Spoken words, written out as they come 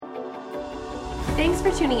Thanks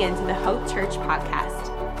for tuning in to the Hope Church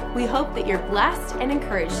podcast. We hope that you're blessed and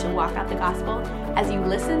encouraged to walk out the gospel as you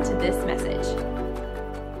listen to this message.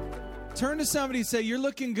 Turn to somebody and say, "You're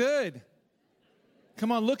looking good."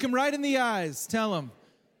 Come on, look him right in the eyes. Tell him,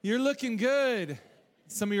 "You're looking good."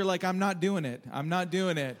 Some of you are like, "I'm not doing it. I'm not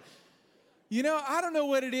doing it." You know, I don't know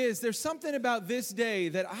what it is. There's something about this day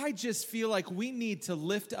that I just feel like we need to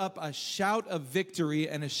lift up a shout of victory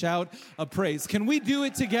and a shout of praise. Can we do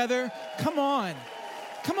it together? Come on.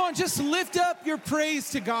 Come on, just lift up your praise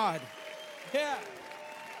to God. Yeah.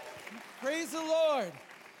 Praise the Lord.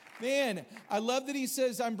 Man, I love that he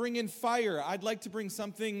says, "I'm bringing fire." I'd like to bring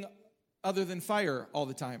something other than fire all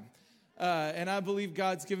the time. And I believe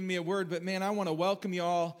God's given me a word. But man, I want to welcome you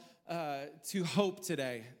all to Hope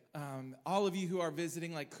today. All of you who are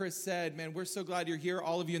visiting, like Chris said, man, we're so glad you're here.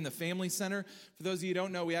 All of you in the Family Center. For those of you who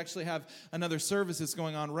don't know, we actually have another service that's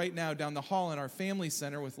going on right now down the hall in our Family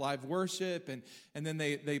Center with live worship, and then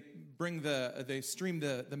they stream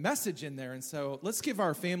the message in there. And so let's give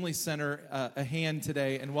our Family Center a hand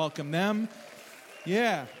today and welcome them.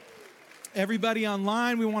 Yeah. Everybody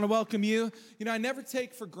online, we want to welcome you. You know, I never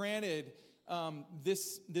take for granted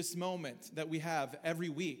this moment that we have every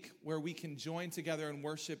week where we can join together and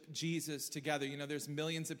worship Jesus together. You know, there's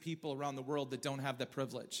millions of people around the world that don't have that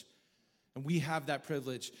privilege. And we have that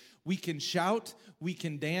privilege. We can shout, we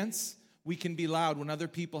can dance, we can be loud when other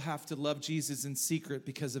people have to love Jesus in secret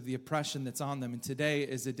because of the oppression that's on them. And today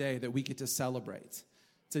is a day that we get to celebrate.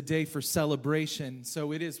 It's a day for celebration.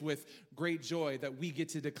 So it is with great joy that we get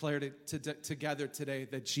to declare together today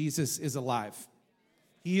that Jesus is alive.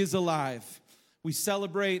 He is alive. We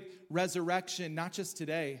celebrate resurrection, not just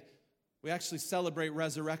today. We actually celebrate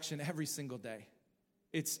resurrection every single day.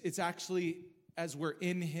 It's actually, as we're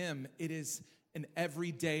in him, it is an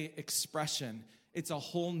everyday expression. It's a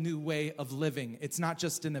whole new way of living. It's not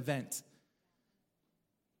just an event.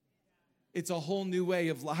 It's a whole new way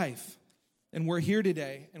of life. And we're here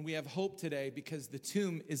today, and we have hope today because the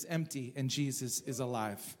tomb is empty and Jesus is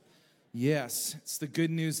alive. Yes, it's the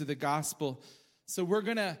good news of the gospel. So we're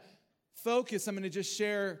going to focus. I'm going to just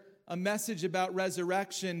share a message about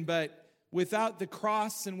resurrection, but without the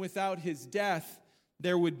cross and without his death,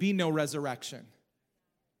 there would be no resurrection.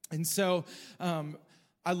 And so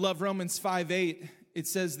I love Romans 5:8. It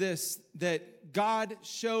says this, that God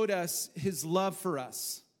showed us his love for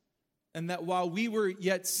us, and that while we were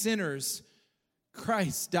yet sinners,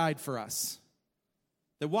 Christ died for us.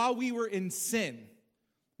 That while we were in sin,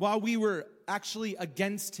 while we were actually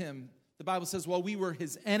against him, the Bible says while we were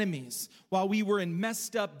his enemies, while we were in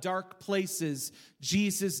messed up, dark places,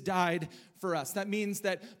 Jesus died for us. That means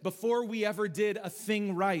that before we ever did a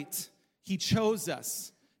thing right, he chose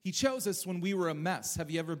us. He chose us when we were a mess.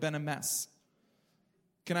 Have you ever been a mess?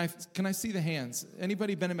 Can I see the hands?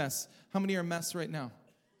 Anybody been a mess? How many are a mess right now?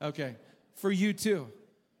 Okay. For you too.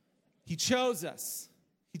 He chose us.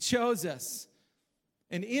 He chose us.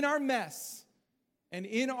 And in our mess and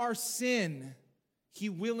in our sin, he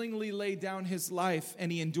willingly laid down his life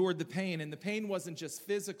and he endured the pain. And the pain wasn't just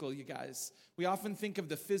physical, you guys. We often think of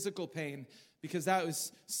the physical pain because that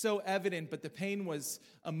was so evident, but the pain was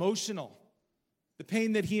emotional. The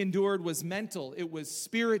pain that he endured was mental. It was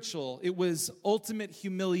spiritual. It was ultimate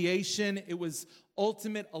humiliation. It was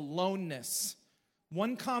ultimate aloneness.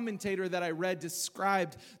 One commentator that I read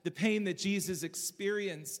described the pain that Jesus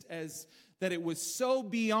experienced as that it was so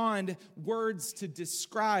beyond words to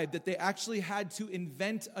describe that they actually had to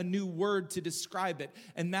invent a new word to describe it.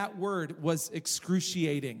 And that word was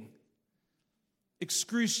excruciating.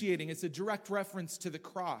 Excruciating. It's a direct reference to the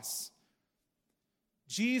cross.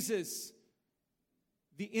 Jesus,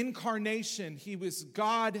 the incarnation, he was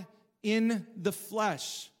God in the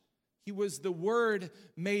flesh. He was the Word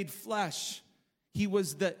made flesh. He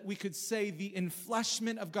was we could say, the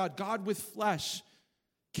enfleshment of God, God with flesh,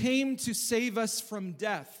 came to save us from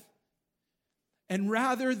death. And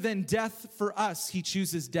rather than death for us, he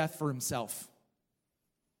chooses death for himself.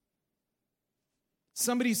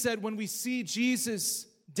 Somebody said, when we see Jesus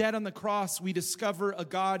dead on the cross, we discover a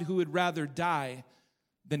God who would rather die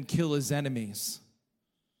than kill his enemies.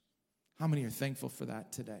 How many are thankful for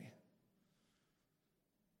that today?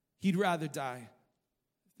 He'd rather die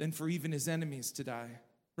than for even his enemies to die.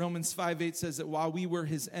 Romans 5:8 says that while we were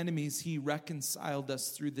his enemies, he reconciled us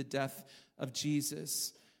through the death of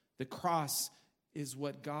Jesus. The cross is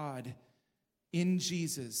what God in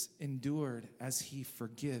Jesus endured as he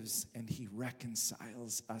forgives and he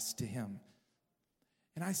reconciles us to him.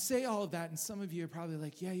 And I say all of that, and some of you are probably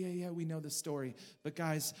like, yeah, we know the story. But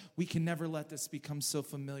guys, we can never let this become so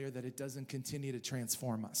familiar that it doesn't continue to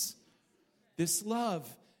transform us. This love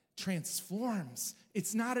transforms.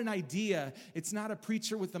 It's not an idea. It's not a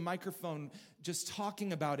preacher with a microphone just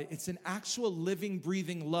talking about it. It's an actual living,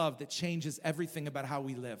 breathing love that changes everything about how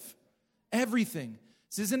we live. Everything.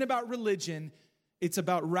 This isn't about religion. It's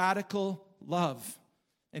about radical love.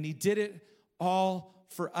 And he did it all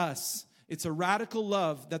for us. It's a radical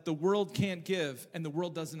love that the world can't give, and the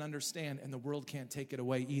world doesn't understand, and the world can't take it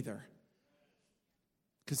away either.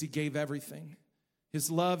 Because he gave everything. His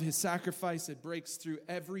love, his sacrifice, it breaks through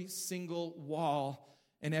every single wall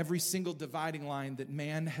and every single dividing line that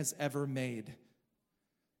man has ever made.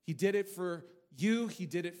 He did it for you. He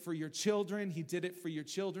did it for your children. He did it for your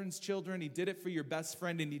children's children. He did it for your best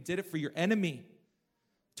friend, and he did it for your enemy.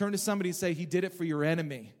 Turn to somebody and say, he did it for your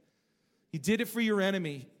enemy. He did it for your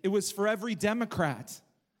enemy. It was for every Democrat.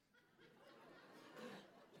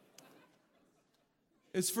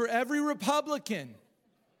 It's for every Republican.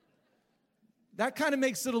 That kind of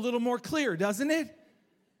makes it a little more clear, doesn't it?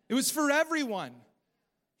 It was for everyone.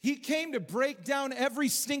 He came to break down every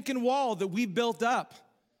stinking wall that we built up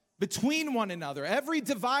between one another. Every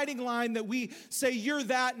dividing line that we say, you're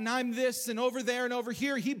that and I'm this and over there and over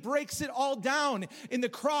here. He breaks it all down in the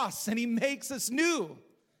cross and he makes us new.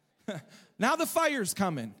 Now the fire's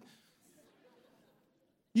coming.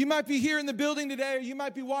 You might be here in the building today, or you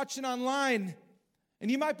might be watching online, and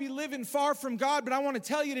you might be living far from God, but I want to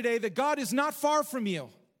tell you today that God is not far from you.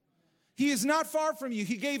 He is not far from you.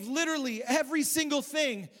 He gave literally every single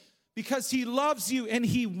thing because he loves you and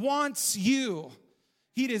he wants you.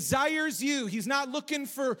 He desires you. He's not looking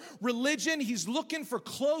for religion. He's looking for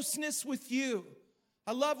closeness with you.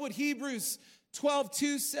 I love what Hebrews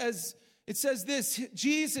 12:2 says. It says this,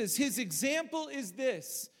 Jesus, his example is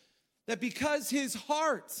this, that because his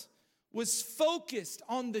heart was focused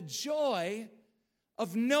on the joy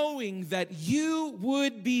of knowing that you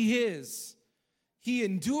would be his, he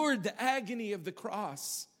endured the agony of the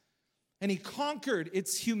cross, and he conquered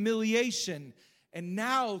its humiliation, and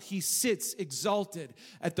now he sits exalted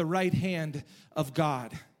at the right hand of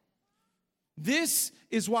God. This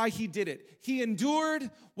is why he did it. He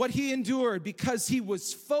endured what he endured because he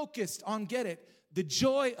was focused on, get it, the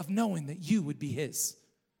joy of knowing that you would be his.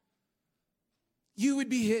 You would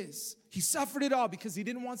be his. He suffered it all because he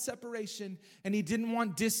didn't want separation and he didn't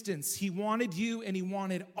want distance. He wanted you and he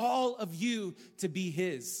wanted all of you to be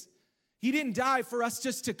his. He didn't die for us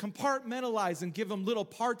just to compartmentalize and give him little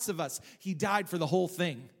parts of us. He died for the whole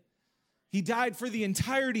thing. He died for the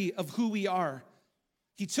entirety of who we are.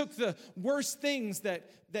 He took the worst things that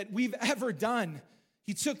we've ever done.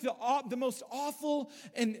 He took the most awful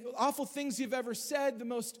things you've ever said, the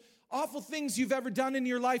most awful things you've ever done in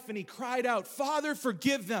your life, and he cried out, Father,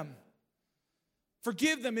 forgive them.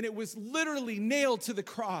 Forgive them. And it was literally nailed to the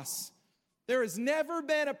cross. There has never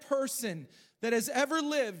been a person that has ever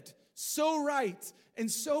lived so right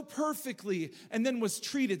and so perfectly and then was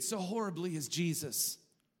treated so horribly as Jesus.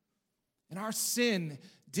 And our sin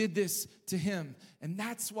did this to him. And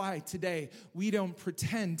that's why today we don't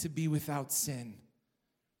pretend to be without sin.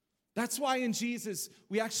 That's why in Jesus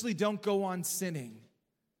we actually don't go on sinning.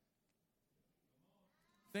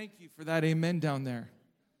 Thank you for that amen down there.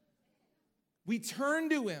 We turn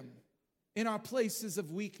to him in our places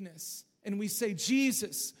of weakness and we say,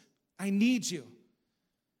 Jesus, I need you.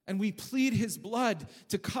 And we plead his blood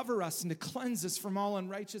to cover us and to cleanse us from all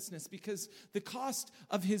unrighteousness because the cost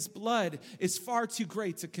of his blood is far too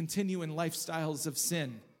great to continue in lifestyles of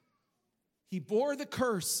sin. He bore the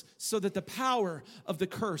curse so that the power of the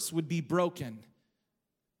curse would be broken.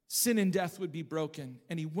 Sin and death would be broken.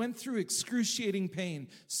 And he went through excruciating pain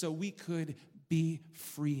so we could be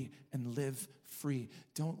free and live free.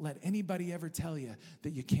 Don't let anybody ever tell you that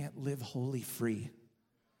you can't live wholly free.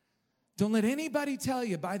 Don't let anybody tell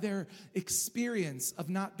you by their experience of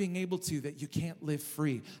not being able to that you can't live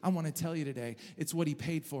free. I want to tell you today, it's what he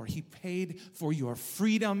paid for. He paid for your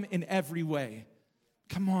freedom in every way.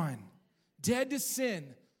 Come on. Dead to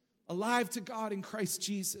sin, alive to God in Christ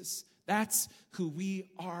Jesus. That's who we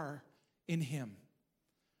are in him.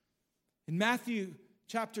 In Matthew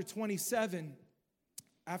chapter 27,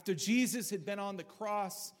 after Jesus had been on the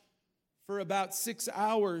cross for about 6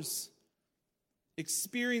 hours,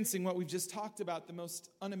 experiencing what we've just talked about, the most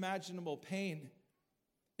unimaginable pain,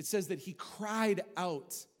 it says that he cried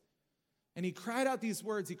out. And he cried out these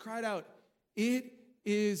words. He cried out, "It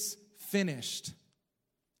is finished."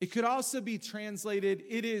 It could also be translated,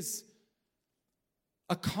 "It is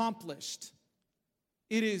accomplished.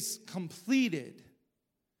 It is completed."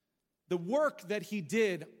 The work that he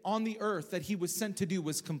did on the earth that he was sent to do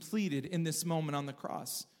was completed in this moment on the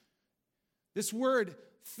cross. This word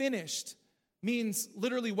finished means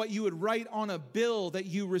literally what you would write on a bill that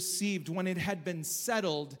you received when it had been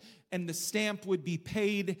settled and the stamp would be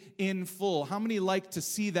paid in full. How many like to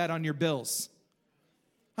see that on your bills?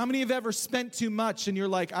 How many have ever spent too much and you're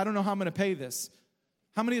like, I don't know how I'm going to pay this?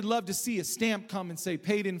 How many would love to see a stamp come and say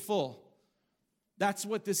paid in full? That's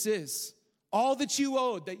what this is. All that you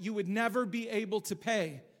owed that you would never be able to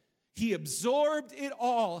pay. He absorbed it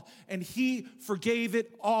all and he forgave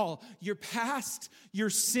it all. Your past, your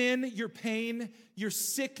sin, your pain, your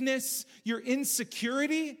sickness, your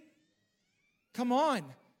insecurity. Come on.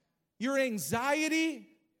 Your anxiety,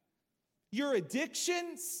 your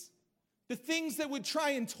addictions, the things that would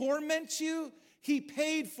try and torment you. He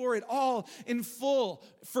paid for it all in full,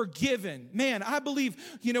 forgiven. Man, I believe,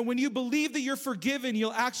 when you believe that you're forgiven,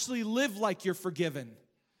 you'll actually live like you're forgiven.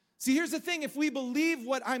 See, here's the thing. If we believe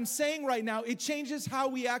what I'm saying right now, it changes how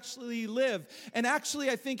we actually live. And actually,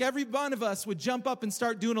 I think every one of us would jump up and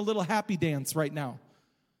start doing a little happy dance right now.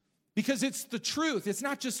 Because it's the truth. It's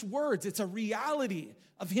not just words. It's a reality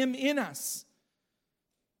of him in us.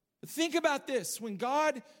 But think about this. When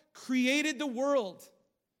God created the world,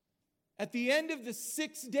 at the end of the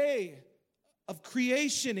sixth day of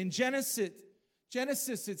creation in Genesis,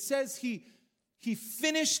 it says he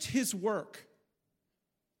finished his work.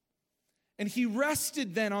 And he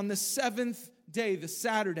rested then on the seventh day, the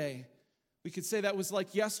Saturday. We could say that was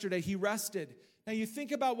like yesterday. He rested. Now you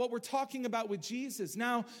think about what we're talking about with Jesus.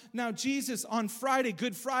 Now Jesus on Friday,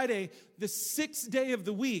 Good Friday, the sixth day of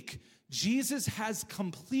the week, Jesus has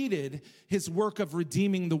completed his work of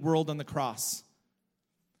redeeming the world on the cross.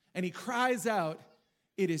 And he cries out,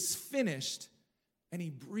 "It is finished," and he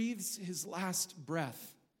breathes his last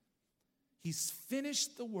breath. He's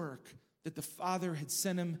finished the work that the Father had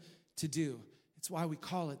sent him to do. It's why we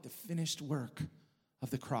call it the finished work of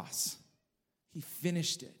the cross. He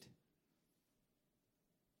finished it.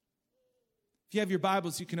 If you have your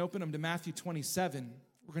Bibles, you can open them to Matthew 27.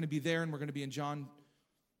 We're going to be there, and we're going to be in John.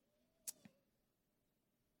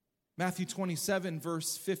 Matthew 27,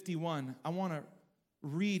 verse 51. I want to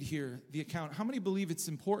read here the account. How many believe it's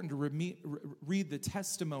important to read the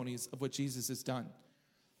testimonies of what Jesus has done?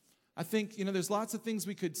 I think, there's lots of things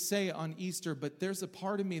we could say on Easter, but there's a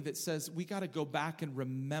part of me that says we got to go back and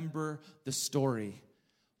remember the story.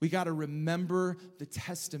 We got to remember the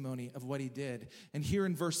testimony of what he did. And here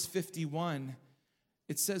in verse 51,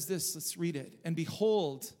 it says this. Let's read it. "And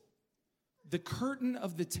behold, the curtain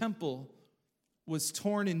of the temple was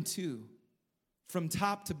torn in two from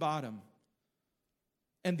top to bottom.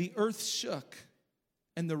 And the earth shook,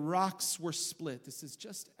 and the rocks were split." This is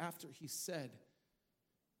just after he said,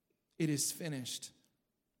 "It is finished.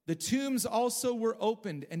 The tombs also were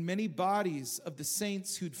opened, and many bodies of the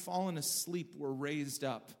saints who'd fallen asleep were raised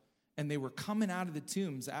up." And they were coming out of the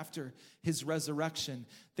tombs after his resurrection.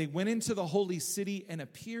 They went into the holy city and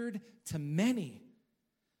appeared to many.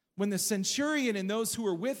 When the centurion and those who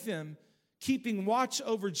were with him, keeping watch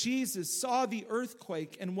over Jesus, saw the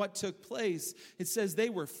earthquake and what took place, it says they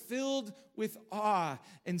were filled with awe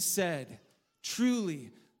and said,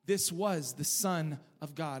 "Truly, this was the Son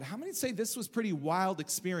of God." How many say this was pretty wild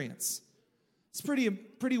experience? It's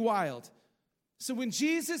pretty wild. So when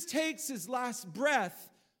Jesus takes his last breath,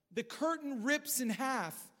 the curtain rips in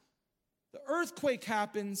half. The earthquake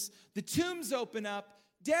happens. The tombs open up.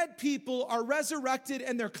 Dead people are resurrected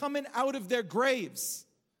and they're coming out of their graves.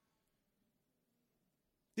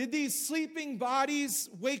 Did these sleeping bodies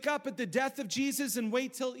wake up at the death of Jesus and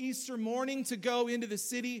wait till Easter morning to go into the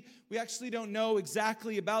city? We actually don't know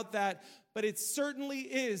exactly about that, but it certainly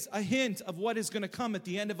is a hint of what is going to come at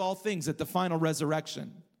the end of all things, at the final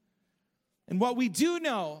resurrection. And what we do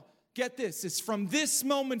know, get this, is from this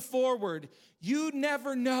moment forward, you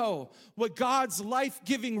never know what God's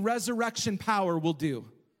life-giving resurrection power will do.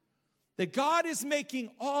 That God is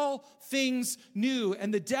making all things new,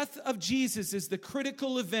 and the death of Jesus is the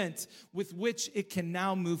critical event with which it can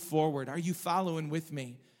now move forward. Are you following with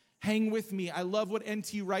me? Hang with me. I love what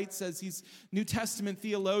N.T. Wright says. He's New Testament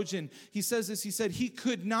theologian. He says this. He said, he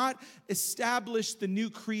could not establish the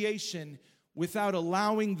new creation without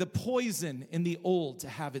allowing the poison in the old to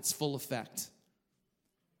have its full effect.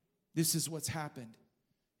 This is what's happened.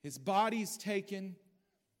 His body's taken,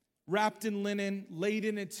 wrapped in linen, laid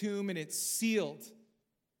in a tomb, and it's sealed.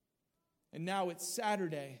 And now it's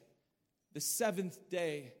Saturday, the seventh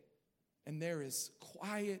day, and there is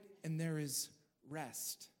quiet and there is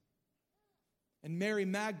rest. And Mary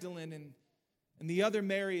Magdalene and the other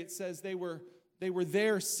Mary, it says they were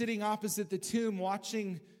there sitting opposite the tomb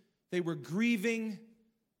watching. They were grieving.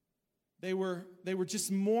 They were just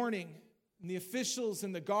mourning. And the officials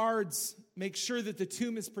and the guards make sure that the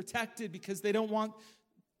tomb is protected because they don't want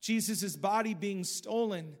Jesus' body being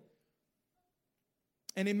stolen.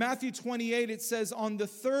 And in Matthew 28, it says, on the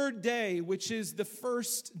third day, which is the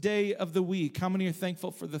first day of the week. How many are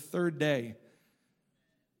thankful for the third day?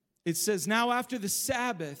 It says, now after the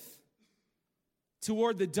Sabbath,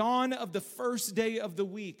 toward the dawn of the first day of the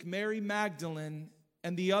week, Mary Magdalene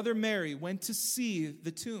and the other Mary went to see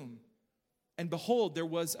the tomb. And behold, there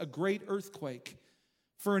was a great earthquake.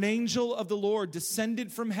 For an angel of the Lord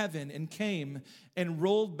descended from heaven and came and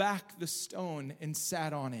rolled back the stone and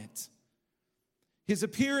sat on it. His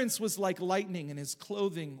appearance was like lightning and his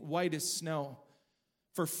clothing white as snow.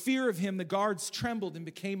 For fear of him, the guards trembled and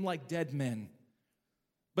became like dead men.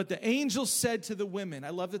 But the angel said to the women,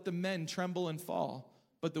 I love that the men tremble and fall,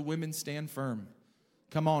 but the women stand firm.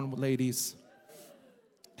 Come on, ladies.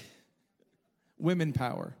 Women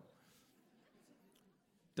power.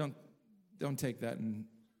 Don't take that and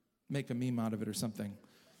make a meme out of it or something.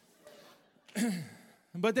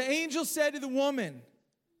 But the angel said to the woman,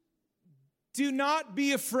 do not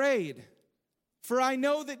be afraid, for I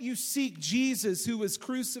know that you seek Jesus who was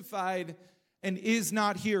crucified and is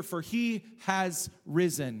not here, for he has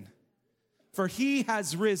risen. For he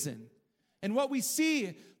has risen. And what we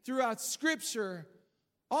see throughout Scripture,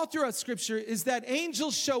 all throughout Scripture, is that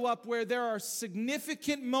angels show up where there are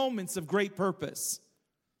significant moments of great purpose.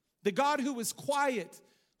 The God who was quiet,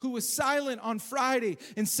 who was silent on Friday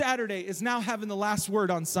and Saturday, is now having the last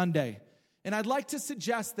word on Sunday. And I'd like to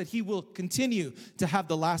suggest that he will continue to have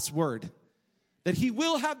the last word. That he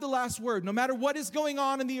will have the last word. No matter what is going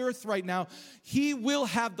on in the earth right now, he will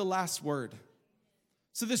have the last word.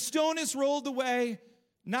 So the stone is rolled away,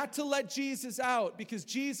 not to let Jesus out, because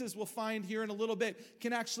Jesus, we'll find here in a little bit,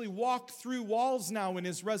 can actually walk through walls now in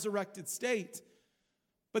his resurrected state.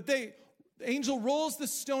 But the angel rolls the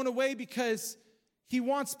stone away because he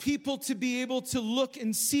wants people to be able to look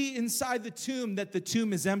and see inside the tomb that the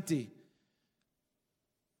tomb is empty.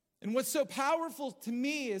 And what's so powerful to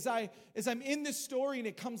me as I'm in this story and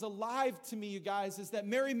it comes alive to me, you guys, is that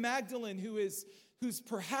Mary Magdalene, who's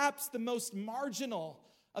perhaps the most marginal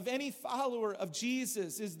of any follower of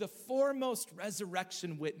Jesus, is the foremost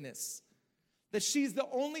resurrection witness. That she's the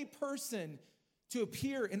only person to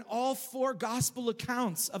appear in all four gospel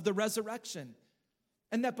accounts of the resurrection.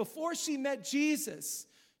 And that before she met Jesus,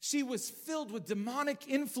 she was filled with demonic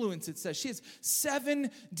influence, it says. She has 7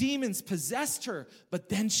 demons possessed her, but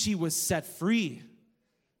then she was set free.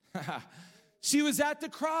 She was at the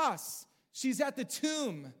cross. She's at the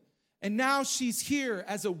tomb. And now she's here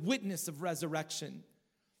as a witness of resurrection.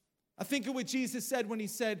 I think of what Jesus said when he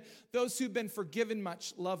said, those who've been forgiven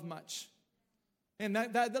much, love much. And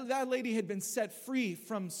that lady had been set free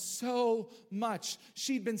from so much.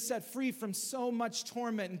 She'd been set free from so much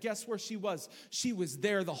torment. And guess where she was? She was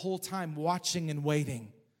there the whole time, watching and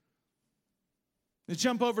waiting. Let's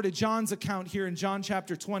jump over to John's account here in John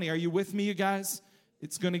chapter 20. Are you with me, you guys?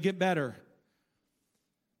 It's going to get better.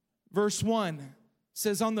 Verse 1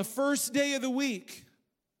 says, on the first day of the week,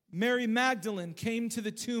 Mary Magdalene came to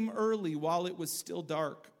the tomb early while it was still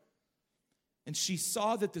dark. And she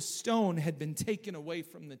saw that the stone had been taken away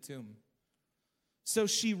from the tomb. So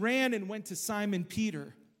she ran and went to Simon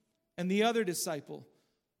Peter and the other disciple,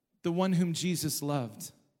 the one whom Jesus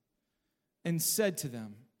loved, and said to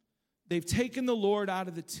them, they've taken the Lord out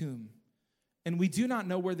of the tomb, and we do not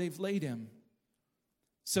know where they've laid him.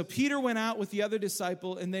 So Peter went out with the other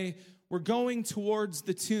disciple, and they were going towards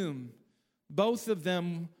the tomb. Both of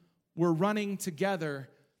them were running together,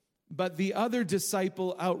 but the other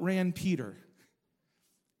disciple outran Peter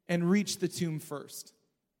and reached the tomb first.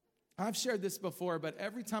 I've shared this before, but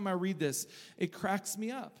every time I read this, it cracks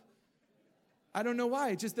me up. I don't know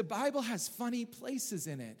why. Just the Bible has funny places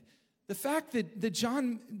in it. The fact that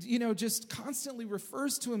John, just constantly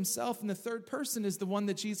refers to himself in the third person is the one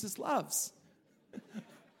that Jesus loves.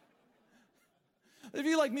 It'd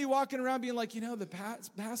be like me walking around being like, the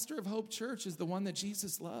pastor of Hope Church is the one that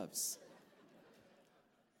Jesus loves.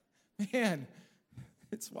 Man,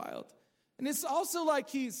 it's wild. And it's also like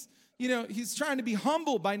he's trying to be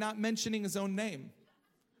humble by not mentioning his own name.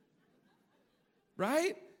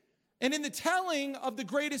 Right? And in the telling of the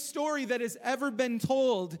greatest story that has ever been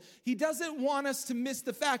told, he doesn't want us to miss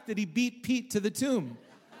the fact that he beat Pete to the tomb.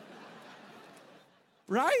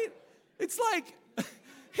 Right? It's like,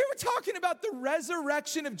 here we're talking about the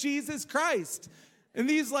resurrection of Jesus Christ. And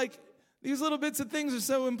these little bits of things are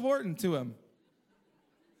so important to him.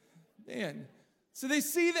 Man. So they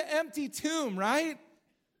see the empty tomb, right?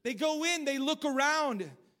 They go in, they look around,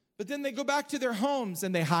 but then they go back to their homes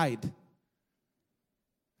and they hide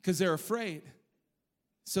because they're afraid.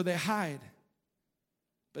 So they hide.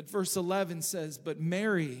 But verse 11 says, but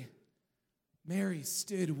Mary Mary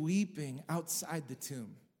stood weeping outside the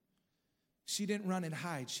tomb. She didn't run and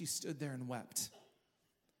hide. She stood there and wept.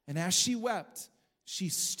 And as she wept, she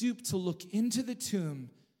stooped to look into the tomb,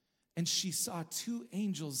 and she saw two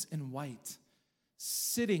angels in white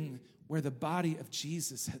sitting where the body of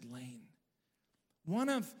Jesus had lain. One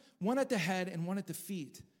at the head and one at the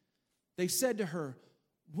feet. They said to her,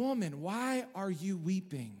 "Woman, why are you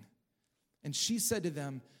weeping?" And she said to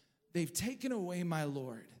them, "They've taken away my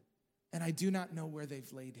Lord, and I do not know where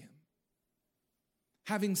they've laid him."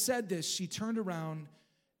 Having said this, she turned around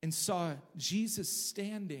and saw Jesus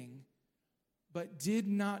standing, but did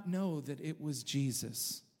not know that it was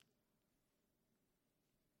Jesus.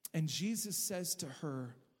 And Jesus says to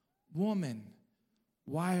her, "Woman,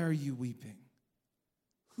 why are you weeping?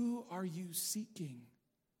 Who are you seeking?"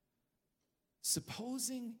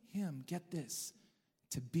 Supposing him, get this,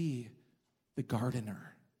 to be the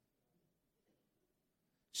gardener.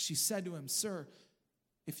 She said to him, "Sir,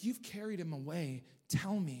 if you've carried him away,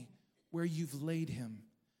 tell me where you've laid him,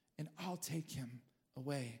 and I'll take him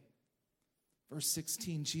away." Verse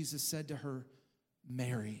 16, Jesus said to her,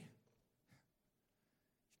 "Mary."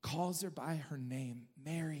 He calls her by her name,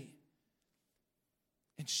 Mary.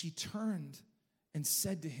 And she turned and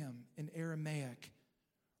said to him in Aramaic,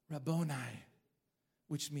 "Rabboni,"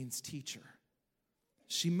 which means teacher.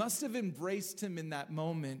 She must have embraced him in that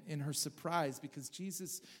moment in her surprise, because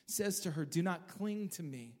Jesus says to her, "Do not cling to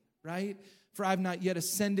me," right? "For I have not yet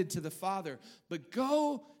ascended to the Father. But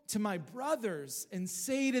go to my brothers and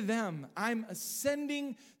say to them, I'm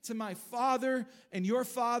ascending to my Father and your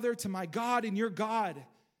Father, to my God and your God."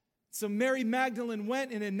 So Mary Magdalene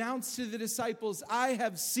went and announced to the disciples, "I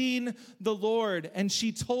have seen the Lord." And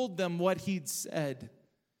she told them what he'd said.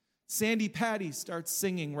 Sandy Patty starts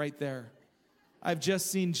singing right there. "I've just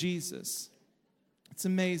seen Jesus." It's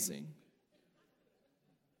amazing.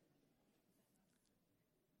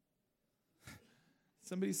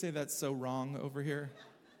 Somebody say that's so wrong over here.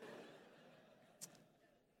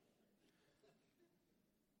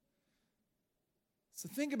 So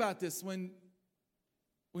think about this. When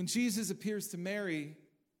Jesus appears to Mary,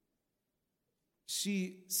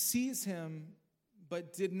 she sees him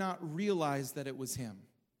but did not realize that it was him.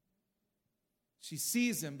 She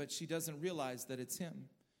sees him, but she doesn't realize that it's him.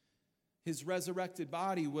 His resurrected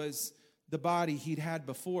body was the body he'd had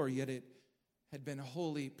before, yet it had been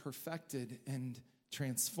wholly perfected and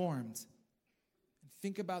transformed. And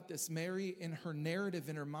think about this. Mary, in her narrative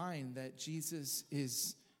in her mind that Jesus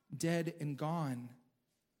is dead and gone,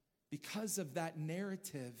 because of that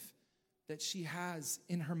narrative that she has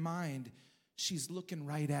in her mind, she's looking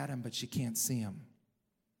right at him, but she can't see him.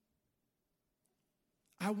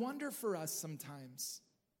 I wonder for us sometimes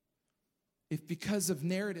if, because of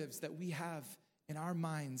narratives that we have in our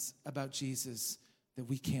minds about Jesus, that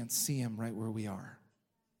we can't see him right where we are,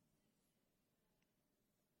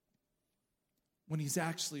 when he's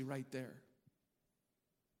actually right there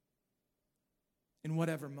in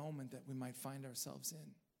whatever moment that we might find ourselves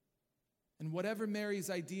in. And whatever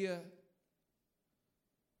Mary's idea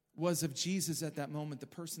was of Jesus at that moment, the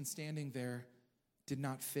person standing there did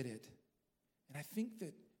not fit it. And I think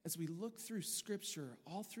that as we look through Scripture,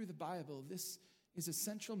 all through the Bible, this is a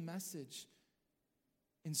central message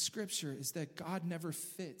in Scripture, is that God never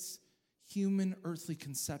fits human earthly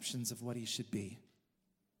conceptions of what he should be.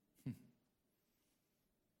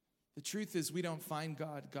 The truth is, we don't find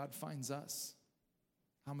God, God finds us.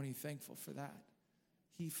 How many are thankful for that?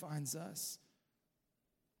 He finds us.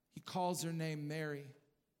 He calls her name Mary.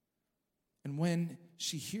 And when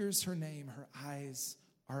she hears her name, her eyes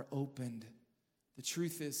are opened. The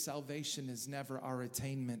truth is, salvation is never our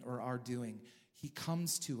attainment or our doing. He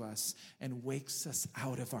comes to us and wakes us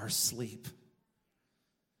out of our sleep.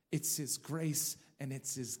 It's his grace and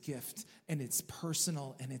it's his gift, and it's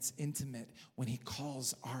personal and it's intimate when he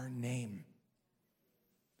calls our name.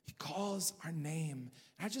 He calls our name.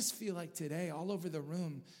 I just feel like today, all over the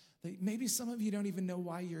room, that maybe some of you don't even know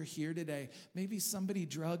why you're here today. Maybe somebody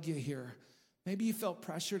drug you here. Maybe you felt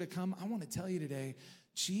pressure to come. I want to tell you today,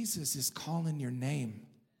 Jesus is calling your name.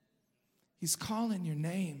 He's calling your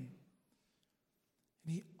name.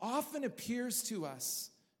 And he often appears to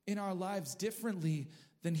us in our lives differently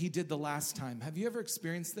than he did the last time. Have you ever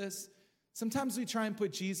experienced this? Sometimes we try and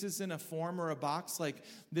put Jesus in a form or a box, like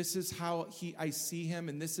this is how I see him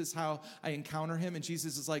and this is how I encounter him. And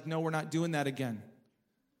Jesus is like, no, we're not doing that again.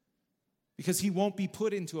 Because he won't be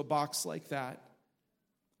put into a box like that.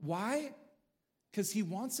 Why? Because he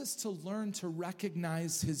wants us to learn to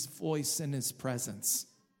recognize his voice and his presence.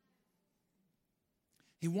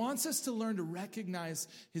 He wants us to learn to recognize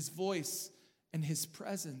his voice and his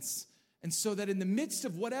presence. And so that in the midst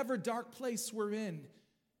of whatever dark place we're in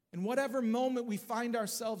whatever moment we find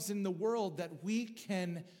ourselves in the world, that we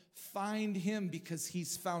can find him because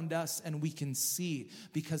he's found us, and we can see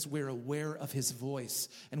because we're aware of his voice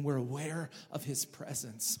and we're aware of his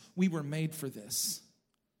presence. We were made for this.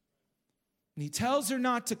 And he tells her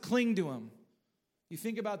not to cling to him. You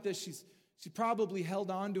think about this, she probably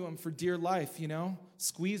held on to him for dear life,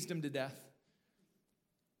 squeezed him to death.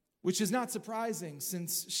 Which is not surprising,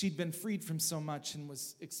 since she'd been freed from so much and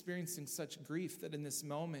was experiencing such grief that in this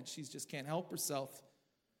moment she just can't help herself.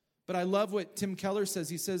 But I love what Tim Keller says.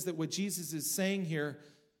 He says that what Jesus is saying here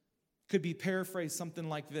could be paraphrased something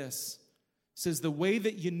like this. He says, the way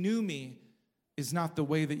that you knew me is not the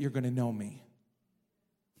way that you're going to know me.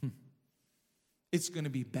 It's going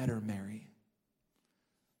to be better, Mary.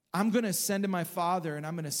 I'm going to ascend to my Father, and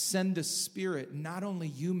I'm going to send the Spirit. Not only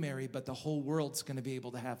you, Mary, but the whole world's going to be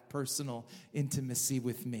able to have personal intimacy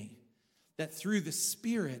with me. That through the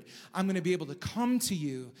Spirit, I'm going to be able to come to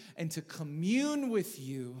you and to commune with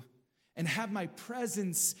you and have my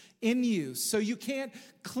presence in you. So you can't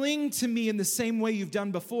cling to me in the same way you've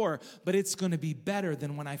done before, but it's going to be better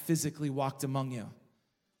than when I physically walked among you.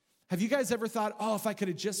 Have you guys ever thought, if I could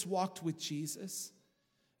have just walked with Jesus?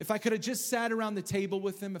 If I could have just sat around the table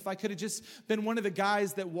with him, if I could have just been one of the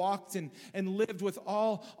guys that walked and lived with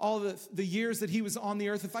all the years that he was on the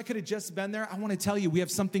earth, if I could have just been there, I want to tell you, we have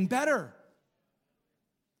something better.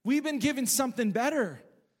 We've been given something better.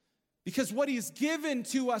 Because what he's given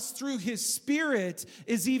to us through his Spirit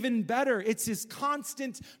is even better. It's his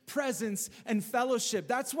constant presence and fellowship.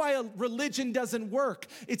 That's why a religion doesn't work.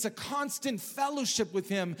 It's a constant fellowship with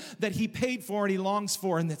him that he paid for and he longs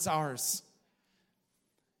for, and that's ours.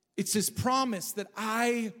 It's his promise that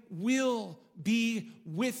I will be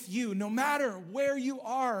with you no matter where you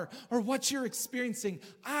are or what you're experiencing.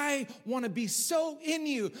 I want to be so in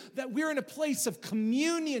you that we're in a place of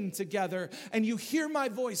communion together, and you hear my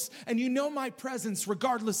voice and you know my presence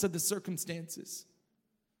regardless of the circumstances.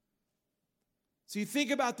 So you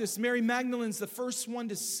think about this. Mary Magdalene's the first one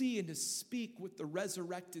to see and to speak with the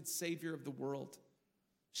resurrected Savior of the world.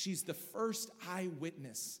 She's the first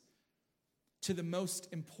eyewitness to the most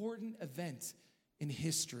important event in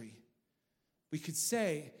history. We could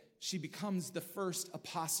say she becomes the first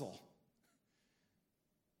apostle.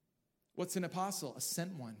 What's an apostle? A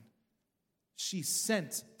sent one. She's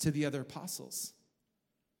sent to the other apostles.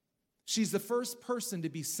 She's the first person to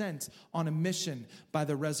be sent on a mission by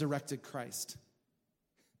the resurrected Christ.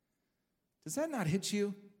 Does that not hit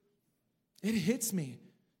you? It hits me.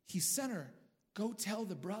 He sent her. Go tell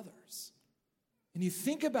the brothers. And you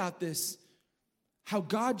think about this, how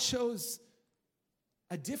God chose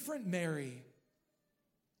a different Mary,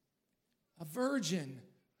 a virgin,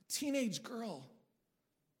 a teenage girl,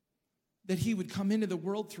 that he would come into the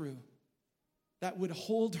world through, that would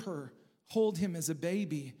hold him as a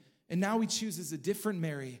baby. And now he chooses a different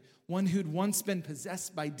Mary, one who'd once been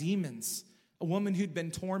possessed by demons, a woman who'd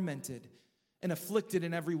been tormented and afflicted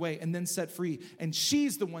in every way and then set free. And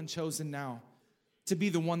she's the one chosen now to be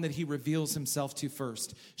the one that he reveals himself to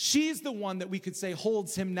first. She's the one that we could say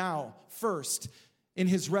holds him now first in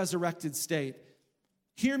his resurrected state.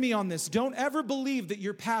 Hear me on this. Don't ever believe that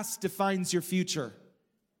your past defines your future.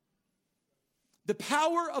 The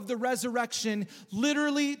power of the resurrection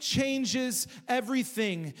literally changes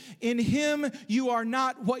everything. In him, you are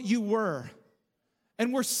not what you were.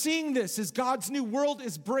 And we're seeing this as God's new world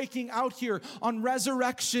is breaking out here on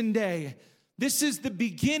Resurrection Day. This is the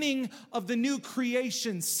beginning of the new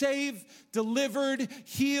creation, saved, delivered,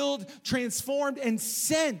 healed, transformed, and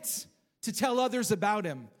sent to tell others about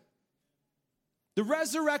him. The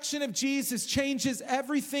resurrection of Jesus changes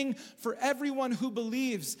everything for everyone who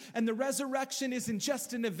believes. And the resurrection isn't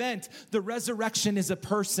just an event. The resurrection is a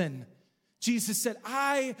person. Jesus said,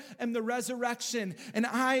 I am the resurrection and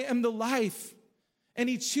I am the life. And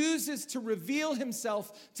he chooses to reveal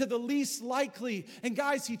himself to the least likely. And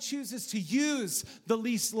guys, he chooses to use the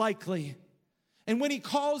least likely. And when he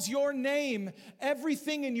calls your name,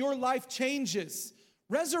 everything in your life changes.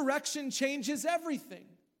 Resurrection changes everything.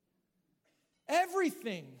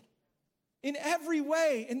 Everything. In every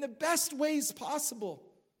way, in the best ways possible.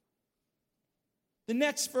 The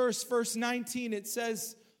next verse, verse 19, it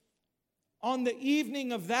says, on the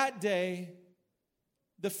evening of that day,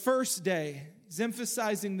 the first day, he's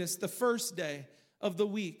emphasizing this, the first day of the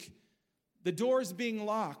week, the doors being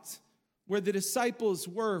locked, where the disciples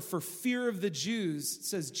were for fear of the Jews, it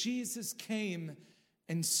says, Jesus came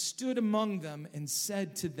and stood among them and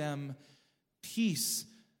said to them, peace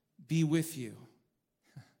be with you.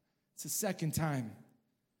 It's the second time.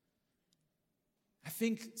 I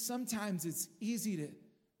think sometimes it's easy to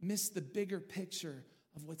miss the bigger picture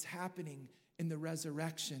of what's happening in the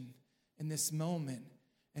resurrection in this moment.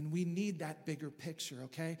 And we need that bigger picture,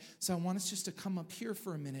 okay? So I want us just to come up here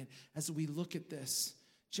for a minute as we look at this.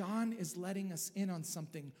 John is letting us in on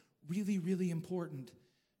something really, really important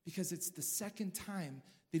because it's the second time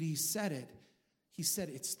that he said it. He said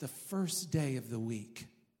it's the first day of the week.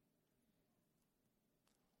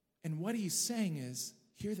 And what he's saying is,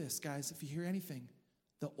 hear this, guys, if you hear anything,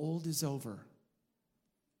 the old is over.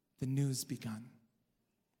 The new's begun.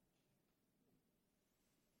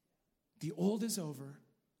 The old is over.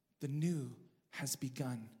 The new has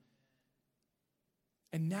begun.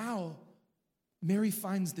 And now, Mary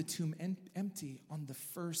finds the tomb empty on the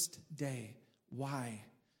first day. Why?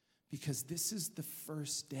 Because this is the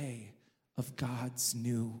first day of God's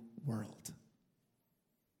new world.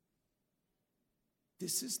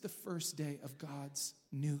 This is the first day of God's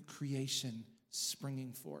new creation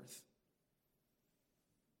springing forth.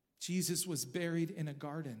 Jesus was buried in a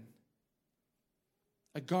garden.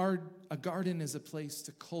 A garden is a place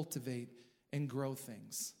to cultivate and grow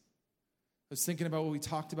things. I was thinking about what we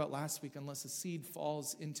talked about last week. Unless a seed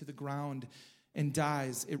falls into the ground and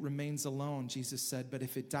dies, it remains alone, Jesus said. But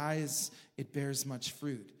if it dies, it bears much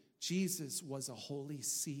fruit. Jesus was a holy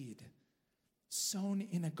seed sown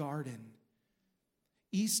in a garden.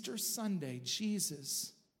 Easter Sunday,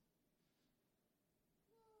 Jesus,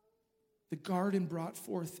 the garden brought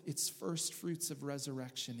forth its first fruits of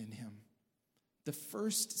resurrection in him. The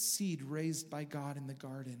first seed raised by God in the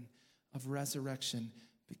garden of resurrection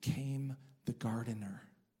became the gardener.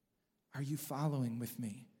 Are you following with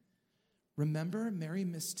me? Remember, Mary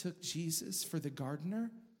mistook Jesus for the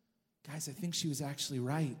gardener? Guys, I think she was actually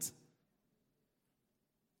right.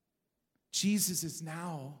 Jesus is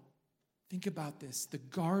now, think about this, the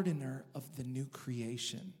gardener of the new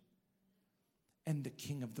creation and the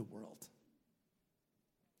king of the world.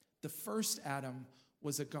 The first Adam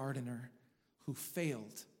was a gardener who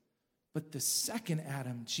failed, but the second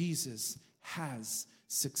Adam, Jesus, has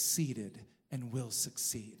succeeded and will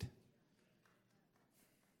succeed.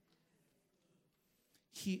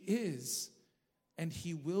 He is and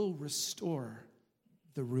he will restore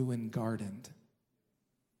the ruined garden.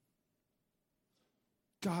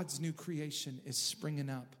 God's new creation is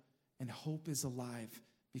springing up and hope is alive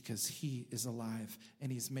because he is alive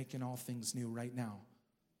and he's making all things new right now.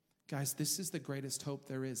 Guys, this is the greatest hope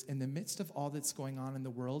there is. In the midst of all that's going on in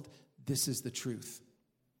the world, this is the truth.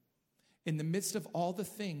 In the midst of all the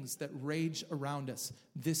things that rage around us,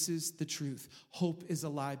 this is the truth. Hope is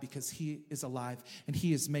alive because he is alive and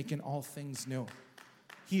he is making all things new.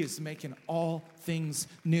 He is making all things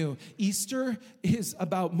new. Easter is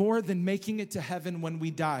about more than making it to heaven when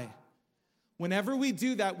we die. Whenever we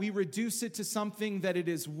do that, we reduce it to something that it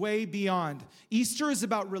is way beyond. Easter is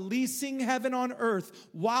about releasing heaven on earth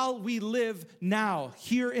while we live now,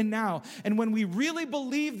 here and now. And when we really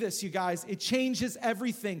believe this, you guys, it changes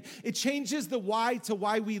everything. It changes the why to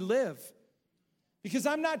why we live. Because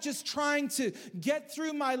I'm not just trying to get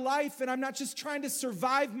through my life and I'm not just trying to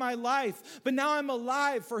survive my life, but now I'm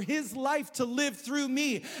alive for his life to live through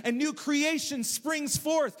me. And new creation springs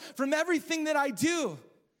forth from everything that I do.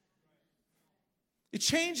 It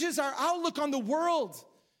changes our outlook on the world,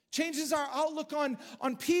 changes our outlook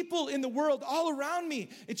on people in the world all around me.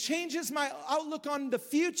 It changes my outlook on the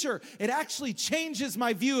future. It actually changes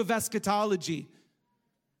my view of eschatology.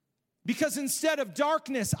 Because instead of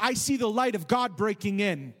darkness, I see the light of God breaking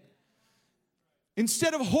in.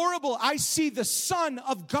 Instead of horrible, I see the Son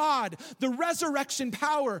of God, the resurrection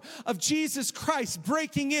power of Jesus Christ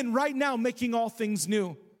breaking in right now, making all things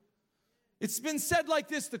new. It's been said like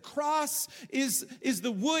this: the cross is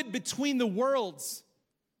the wood between the worlds.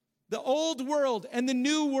 The old world and the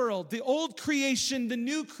new world. The old creation, the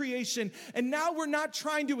new creation. And now we're not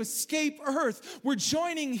trying to escape earth. We're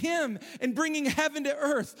joining him and bringing heaven to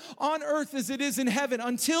earth. On earth as it is in heaven.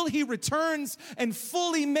 Until he returns and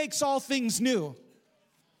fully makes all things new.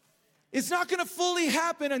 It's not going to fully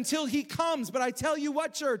happen until he comes. But I tell you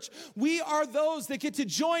what, church. We are those that get to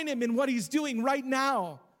join him in what he's doing right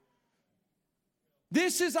now.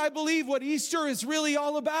 This is, I believe, what Easter is really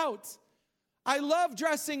all about. I love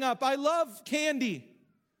dressing up. I love candy.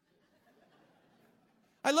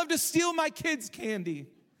 I love to steal my kids' candy.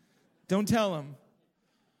 Don't tell them.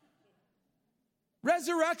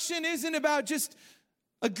 Resurrection isn't about just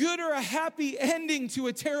a good or a happy ending to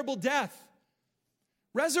a terrible death.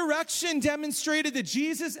 Resurrection demonstrated that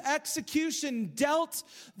Jesus' execution dealt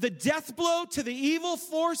the death blow to the evil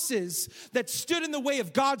forces that stood in the way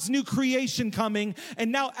of God's new creation coming,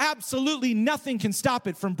 and now absolutely nothing can stop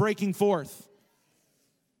it from breaking forth.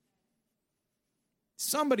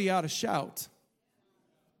 Somebody ought to shout.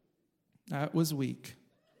 That was weak.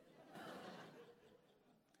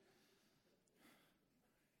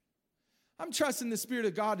 I'm trusting the Spirit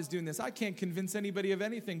of God is doing this. I can't convince anybody of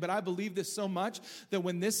anything, but I believe this so much that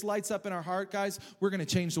when this lights up in our heart, guys, we're going to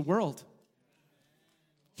change the world.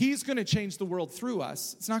 He's going to change the world through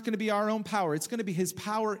us. It's not going to be our own power. It's going to be His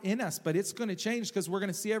power in us, but it's going to change because we're going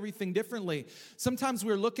to see everything differently. Sometimes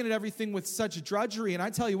we're looking at everything with such drudgery, and I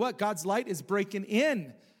tell you what, God's light is breaking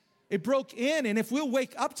in. It broke in, and if we'll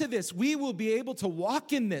wake up to this, we will be able to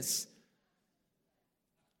walk in this.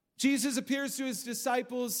 Jesus appears to His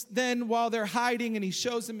disciples then while they're hiding, and He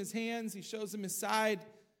shows them His hands, He shows them His side.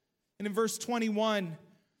 And in verse 21, I'm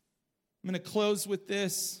going to close with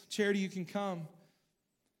this. Charity, you can come.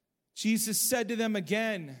 Jesus said to them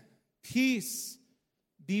again, "Peace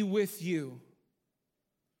be with you."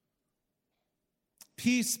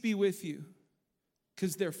 Peace be with you.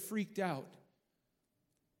 Because they're freaked out.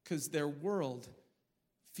 Because their world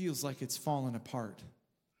feels like it's fallen apart.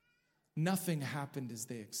 Nothing happened as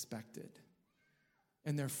they expected.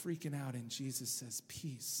 And they're freaking out, and Jesus says,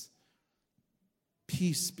 "Peace.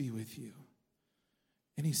 Peace be with you."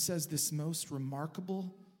 And He says this most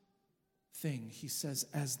remarkable thing. He says,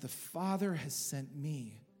 "As the Father has sent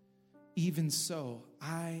me, even so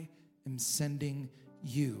I am sending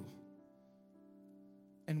you."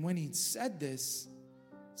 And when He said this,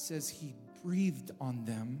 it says He breathed on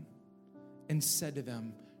them and said to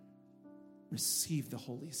them, "Receive the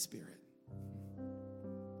Holy Spirit."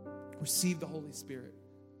 Receive the Holy Spirit.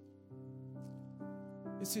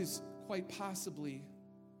 This is quite possibly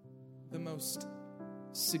the most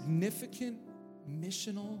significant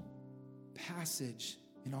missional passage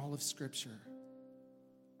in all of Scripture.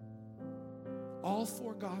 All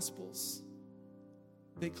four Gospels,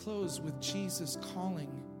 they close with Jesus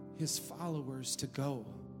calling His followers to go.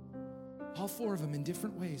 All four of them in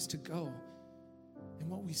different ways to go. And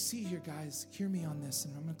what we see here, guys, hear me on this,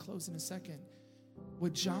 and I'm going to close in a second.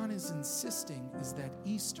 What John is insisting is that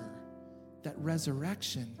Easter, that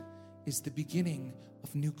resurrection, is the beginning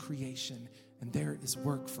of new creation, and there is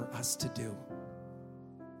work for us to do.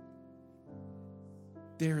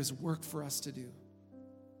 There is work for us to do.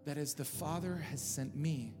 That as the Father has sent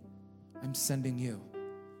me, I'm sending you.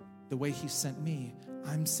 The way He sent me,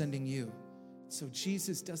 I'm sending you. So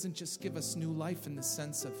Jesus doesn't just give us new life in the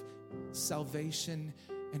sense of salvation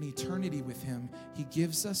and eternity with Him. He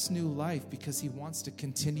gives us new life because He wants to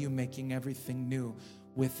continue making everything new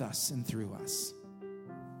with us and through us.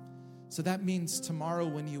 So that means tomorrow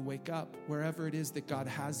when you wake up, wherever it is that God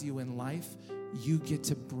has you in life, you get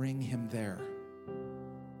to bring Him there.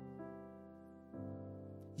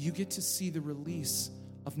 You get to see the release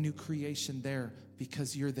of new creation there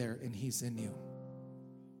because you're there and He's in you.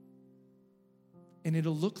 And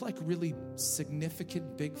it'll look like really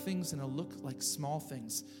significant big things, and it'll look like small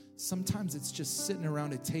things. Sometimes it's just sitting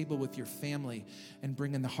around a table with your family and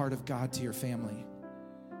bringing the heart of God to your family.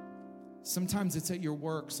 Sometimes it's at your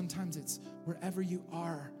work. Sometimes it's wherever you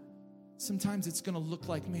are. Sometimes it's going to look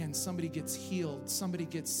like, man, somebody gets healed. Somebody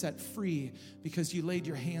gets set free because you laid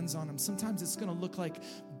your hands on them. Sometimes it's going to look like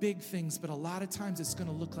big things, but a lot of times it's going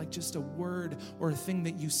to look like just a word or a thing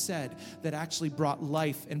that you said that actually brought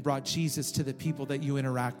life and brought Jesus to the people that you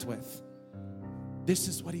interact with. This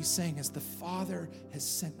is what He's saying. As the Father has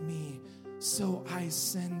sent me, so I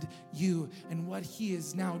send you. And what He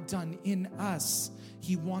has now done in us,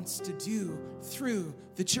 He wants to do through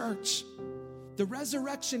the church. The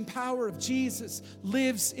resurrection power of Jesus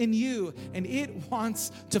lives in you, and it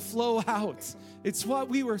wants to flow out. It's what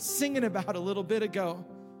we were singing about a little bit ago.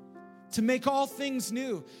 To make all things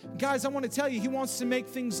new. Guys, I want to tell you, He wants to make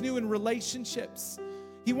things new in relationships.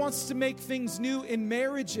 He wants to make things new in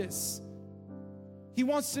marriages. He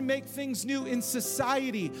wants to make things new in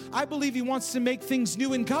society. I believe He wants to make things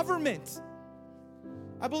new in government.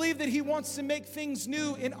 I believe that He wants to make things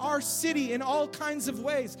new in our city in all kinds of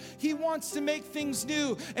ways. He wants to make things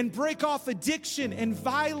new and break off addiction and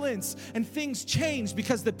violence, and things change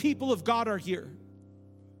because the people of God are here.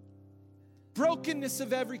 Brokenness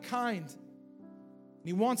of every kind. And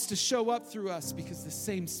He wants to show up through us because the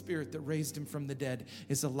same Spirit that raised Him from the dead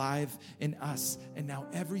is alive in us. And now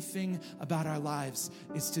everything about our lives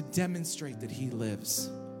is to demonstrate that He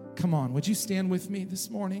lives. Come on, would you stand with me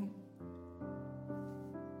this morning?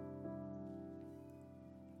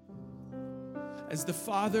 As the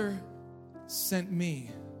Father sent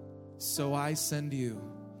me, so I send you.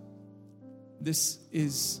 This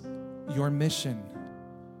is your mission,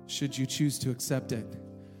 should you choose to accept it.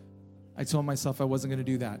 I told myself I wasn't going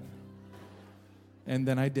to do that. And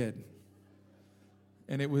then I did.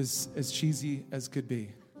 And it was as cheesy as could be.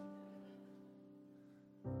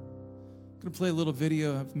 I'm going to play a little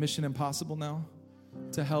video of Mission Impossible now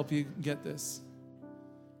to help you get this.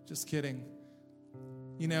 Just kidding.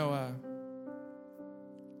 You know,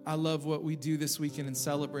 I love what we do this weekend in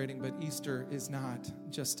celebrating, but Easter is not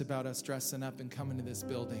just about us dressing up and coming to this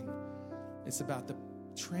building. It's about the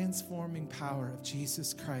transforming power of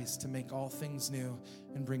Jesus Christ to make all things new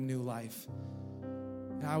and bring new life.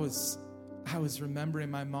 And I was remembering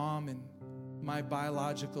my mom and my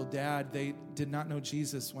biological dad. They did not know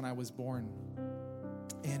Jesus when I was born.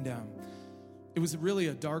 And it was really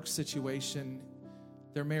a dark situation.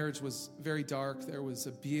 Their marriage was very dark. There was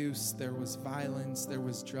abuse, there was violence, there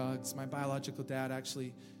was drugs. My biological dad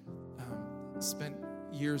actually spent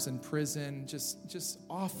years in prison, just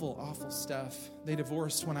awful, awful stuff. They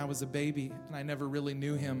divorced when I was a baby, and I never really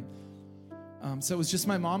knew him. So it was just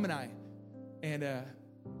my mom and I. And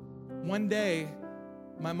one day,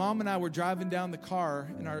 my mom and I were driving down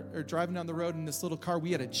driving down the road in this little car.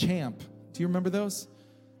 We had a Champ. Do you remember those?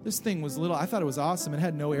 This thing was little. I thought it was awesome. It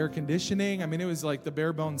had no air conditioning. I mean, it was like the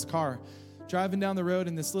bare bones car. Driving down the road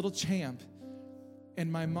in this little Champ,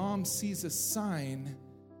 and my mom sees a sign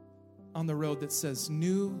on the road that says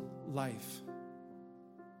New Life.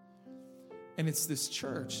 And it's this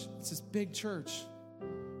church. It's this big church.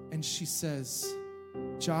 And she says,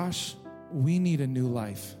 Josh, we need a new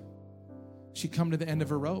life. She'd come to the end of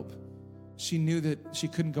her rope. She knew that she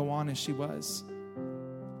couldn't go on as she was.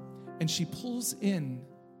 And she pulls in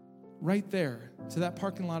right there to that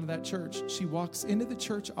parking lot of that church. She walks into the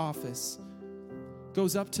church office,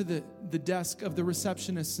 goes up to the desk of the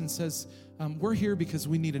receptionist and says, we're here because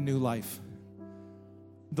we need a new life.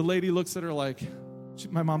 The lady looks at her like,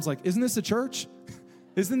 my mom's like, isn't this a church?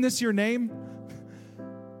 Isn't this your name?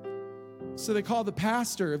 So they call the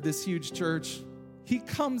pastor of this huge church. He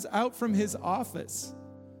comes out from his office.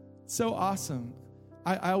 So awesome.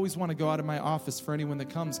 I always want to go out of my office for anyone that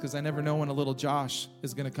comes because I never know when a little Josh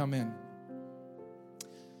is going to come in.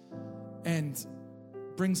 And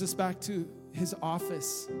brings us back to his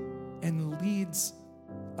office and leads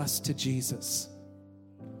us to Jesus.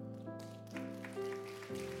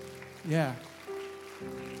 Yeah.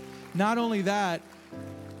 Not only that,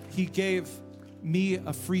 he gave me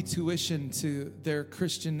a free tuition to their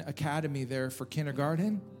Christian academy there for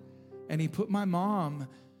kindergarten. And he put my mom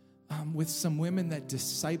with some women that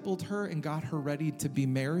discipled her and got her ready to be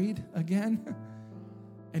married again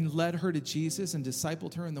and led her to Jesus and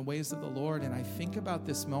discipled her in the ways of the Lord. And I think about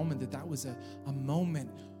this moment, that was a moment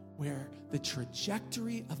where the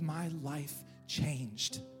trajectory of my life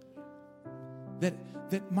changed.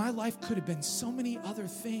 That my life could have been so many other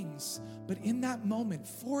things, but in that moment,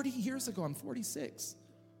 40 years ago, I'm 46,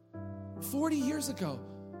 40 years ago,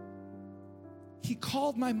 he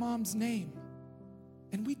called my mom's name.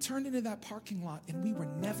 And we turned into that parking lot, and we were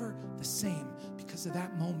never the same because of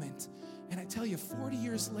that moment. And I tell you, 40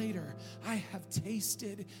 years later, I have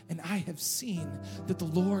tasted and I have seen that the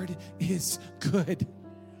Lord is good.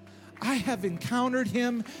 I have encountered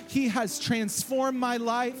him. He has transformed my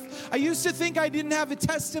life. I used to think I didn't have a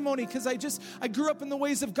testimony because I grew up in the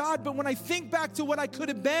ways of God. But when I think back to what I could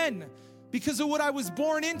have been because of what I was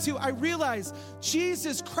born into, I realize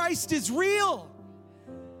Jesus Christ is real.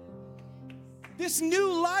 This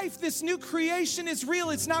new life, this new creation is real.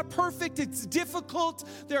 It's not perfect. It's difficult.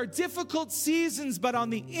 There are difficult seasons, but on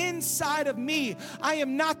the inside of me, I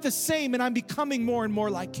am not the same, and I'm becoming more and more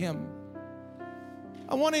like him.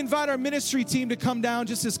 I want to invite our ministry team to come down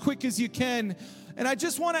just as quick as you can. And I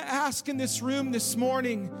just want to ask in this room this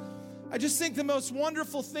morning, I just think the most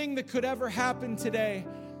wonderful thing that could ever happen today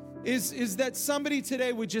is that somebody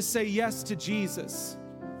today would just say yes to Jesus.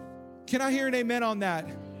 Can I hear an amen on that?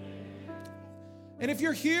 And if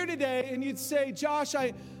you're here today and you'd say, Josh,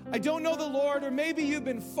 I don't know the Lord, or maybe you've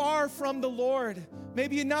been far from the Lord.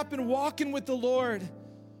 Maybe you've not been walking with the Lord.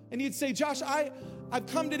 And you'd say, Josh, I've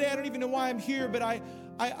come today. I don't even know why I'm here, but I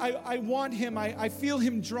want him. I feel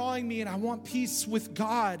him drawing me, and I want peace with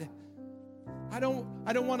God. I don't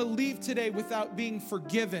want to leave today without being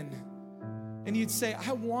forgiven. And you'd say,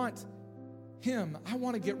 I want him. I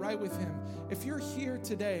want to get right with him. If you're here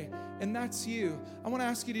today and that's you, I want to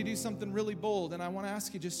ask you to do something really bold, and I want to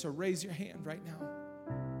ask you just to raise your hand right now.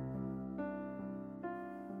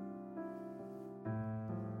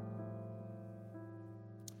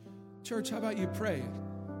 Church, how about you pray?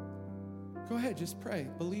 Go ahead, just pray.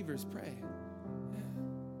 Believers, pray.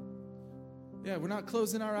 Yeah, we're not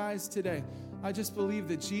closing our eyes today. I just believe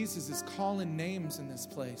that Jesus is calling names in this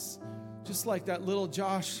place. Just like that little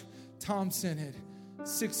Josh Thompson at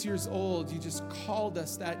 6 years old, you just called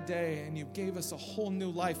us that day and you gave us a whole new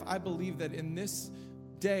life. I believe that in this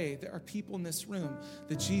Today, there are people in this room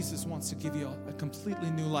that Jesus wants to give you a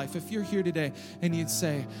completely new life. If you're here today and you'd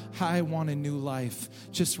say, I want a new life,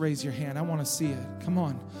 just raise your hand. I want to see it. Come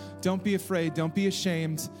on. Don't be afraid. Don't be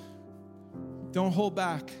ashamed. Don't hold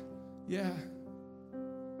back. Yeah.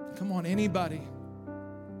 Come on, anybody.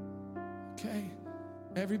 Okay.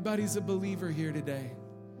 Everybody's a believer here today.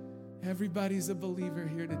 Everybody's a believer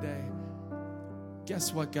here today.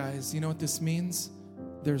 Guess what, guys? You know what this means?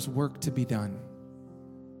 There's work to be done.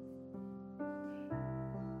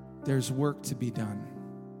 There's work to be done.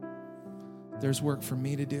 There's work for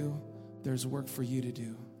me to do. There's work for you to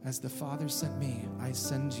do. As the Father sent me, I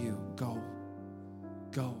send you. Go.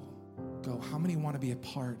 Go. Go. How many want to be a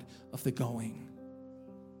part of the going?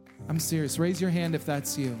 I'm serious. Raise your hand if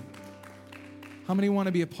that's you. How many want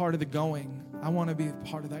to be a part of the going? I want to be a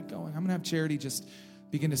part of that going. I'm going to have Charity just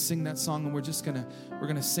begin to sing that song, and we're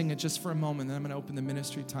going to sing it just for a moment, and then I'm going to open the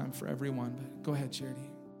ministry time for everyone. But go ahead,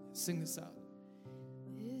 Charity. Sing this out.